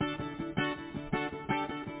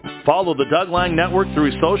Follow the Doug Lang Network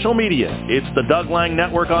through social media. It's the Doug Lang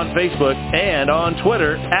Network on Facebook and on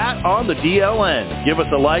Twitter @OnTheDLN. Give us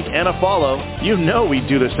a like and a follow. You know we'd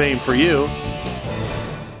do the same for you.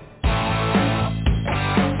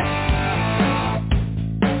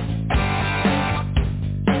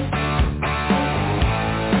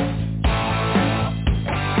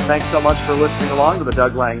 Thanks so much for listening along to the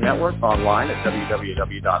Doug Lang Network online at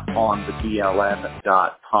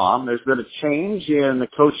www.onthedln.com. There's been a change in the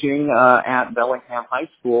coaching at Bellingham High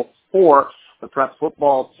School for the prep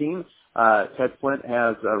football team. Ted Flint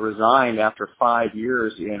has resigned after 5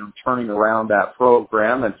 years in turning around that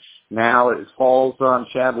program, and now it falls on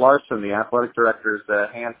Chad Larson, the athletic director's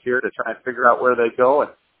hands here to try and figure out where they go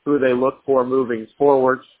and who they look for moving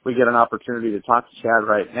forward. We get an opportunity to talk to Chad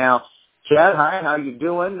right now. Chad, hi, how you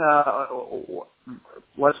doing?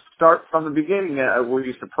 Let's start from the beginning. Were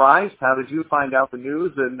you surprised? How did you find out the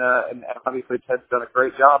news? And obviously Ted's done a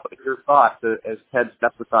great job, but your thoughts as Ted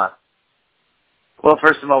steps aside? Well,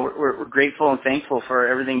 first of all, we're grateful and thankful for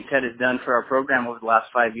everything Ted has done for our program over the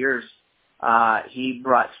last 5 years. He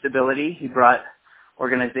brought stability, he brought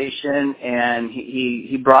organization, and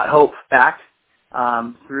he brought hope back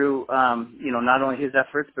through, not only his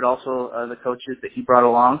efforts, but also the coaches that he brought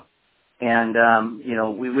along. And,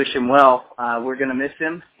 we wish him well. We're going to miss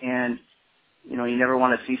him. And, you never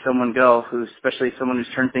want to see someone go, especially someone who's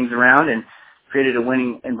turned things around and created a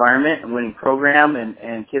winning environment, a winning program,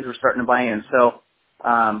 and kids were starting to buy in. So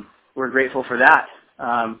we're grateful for that.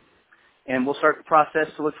 And we'll start the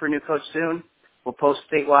process to look for a new coach soon. We'll post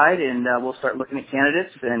statewide, and we'll start looking at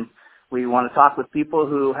candidates. And we want to talk with people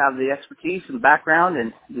who have the expertise and background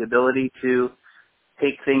and the ability to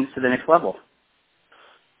take things to the next level.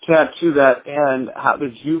 Chad, to that end, how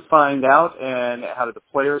did you find out, and how did the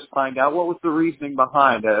players find out? What was the reasoning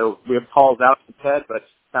behind it? We have calls out to Ted, but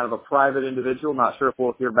kind of a private individual. Not sure if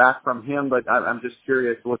we'll hear back from him, but I'm just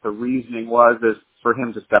curious what the reasoning was for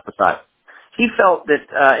him to step aside. He felt that,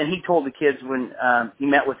 and he told the kids when he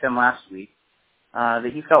met with them last week,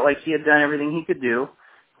 that he felt like he had done everything he could do.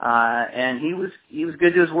 And he was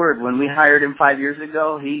good to his word. When we hired him 5 years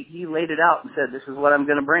ago, he laid it out and said, this is what I'm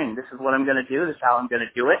going to bring. This is what I'm going to do. This is how I'm going to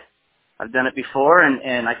do it. I've done it before,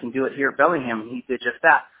 and I can do it here at Bellingham. He did just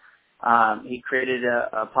that. He created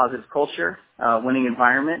a positive culture, a winning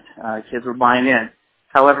environment. Kids were buying in.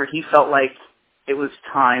 However, he felt like it was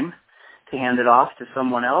time to hand it off to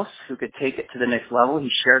someone else who could take it to the next level. He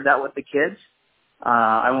shared that with the kids.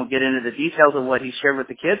 I won't get into the details of what he shared with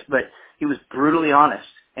the kids, but he was brutally honest.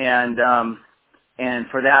 And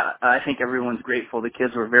for that, I think everyone's grateful. The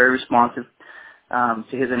kids were very responsive to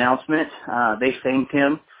his announcement. They thanked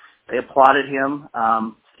him. They applauded him.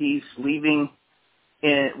 He's leaving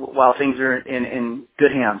while things are in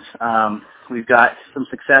good hands. We've got some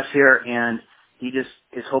success here, and he just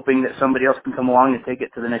is hoping that somebody else can come along and take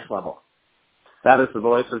it to the next level. That is the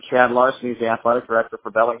voice of Chad Larson. He's the athletic director for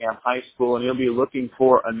Bellingham High School, and he'll be looking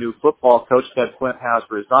for a new football coach. Ted Flint has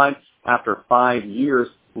resigned after 5 years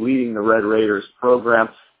leading the Red Raiders program.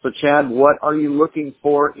 So, Chad, what are you looking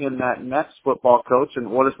for in that next football coach, and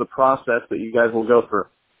what is the process that you guys will go through?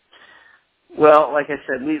 Well, like I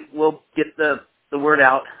said, we'll get the word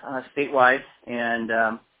out statewide, and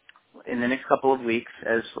in the next couple of weeks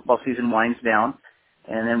as football season winds down.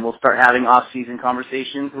 And then we'll start having off-season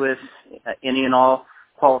conversations with any and all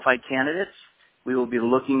qualified candidates. We will be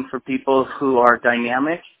looking for people who are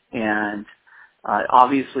dynamic and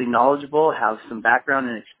obviously knowledgeable, have some background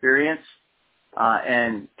and experience,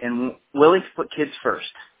 and willing to put kids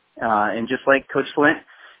first. And just like Coach Flint,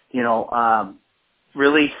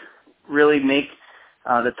 really make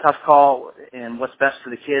the tough call and what's best for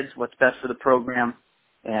the kids, what's best for the program.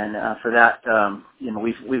 And for that,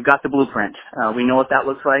 we've got the blueprint. We know what that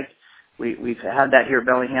looks like. We've had that here at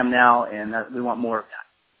Bellingham now, and we want more of that.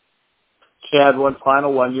 Chad, one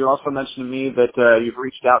final one. You also mentioned to me that you've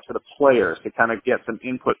reached out to the players to kind of get some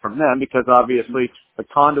input from them, because obviously the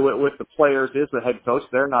conduit with the players is the head coach.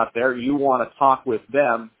 They're not there. You want to talk with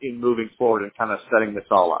them in moving forward and kind of setting this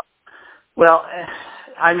all up. Well,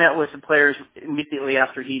 I met with the players immediately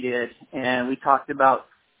after he did, and we talked about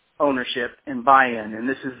ownership and buy-in, and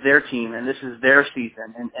this is their team, and this is their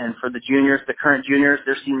season. And for the juniors, the current juniors,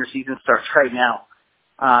 their senior season starts right now.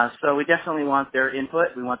 So we definitely want their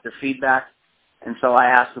input. We want their feedback. And so I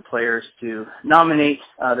asked the players to nominate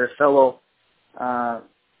their fellow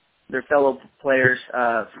players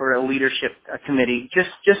for a leadership committee,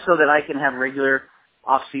 just so that I can have regular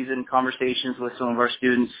off-season conversations with some of our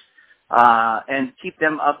students and keep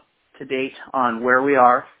them up to date on where we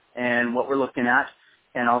are and what we're looking at,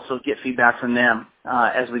 and also get feedback from them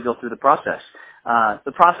as we go through the process.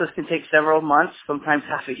 The process can take several months, sometimes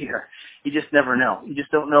half a year. You just never know. You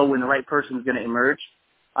just don't know when the right person is going to emerge.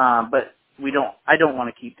 But I don't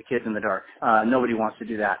want to keep the kids in the dark. Nobody wants to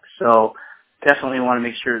do that. So definitely want to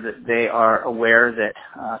make sure that they are aware that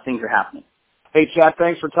things are happening. Hey, Chad,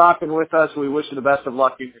 thanks for talking with us. We wish you the best of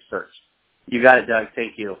luck in your search. You got it, Doug.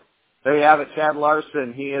 Thank you. There you have it, Chad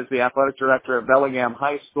Larson. He is the athletic director at Bellingham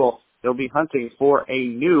High School. They'll be hunting for a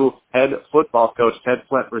new head football coach, Ted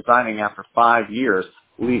Flint, resigning after 5 years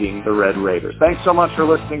leading the Red Raiders. Thanks so much for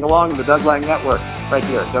listening along to the Doug Lang Network right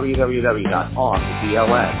here at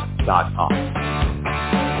www.onthedln.com.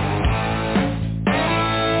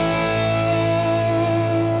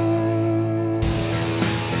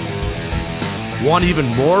 Want even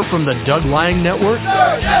more from the Doug Lang Network?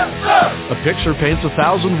 Sir, yes, sir. A picture paints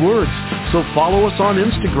 1,000 words, so follow us on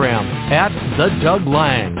Instagram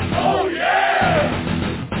 @TheDougLang.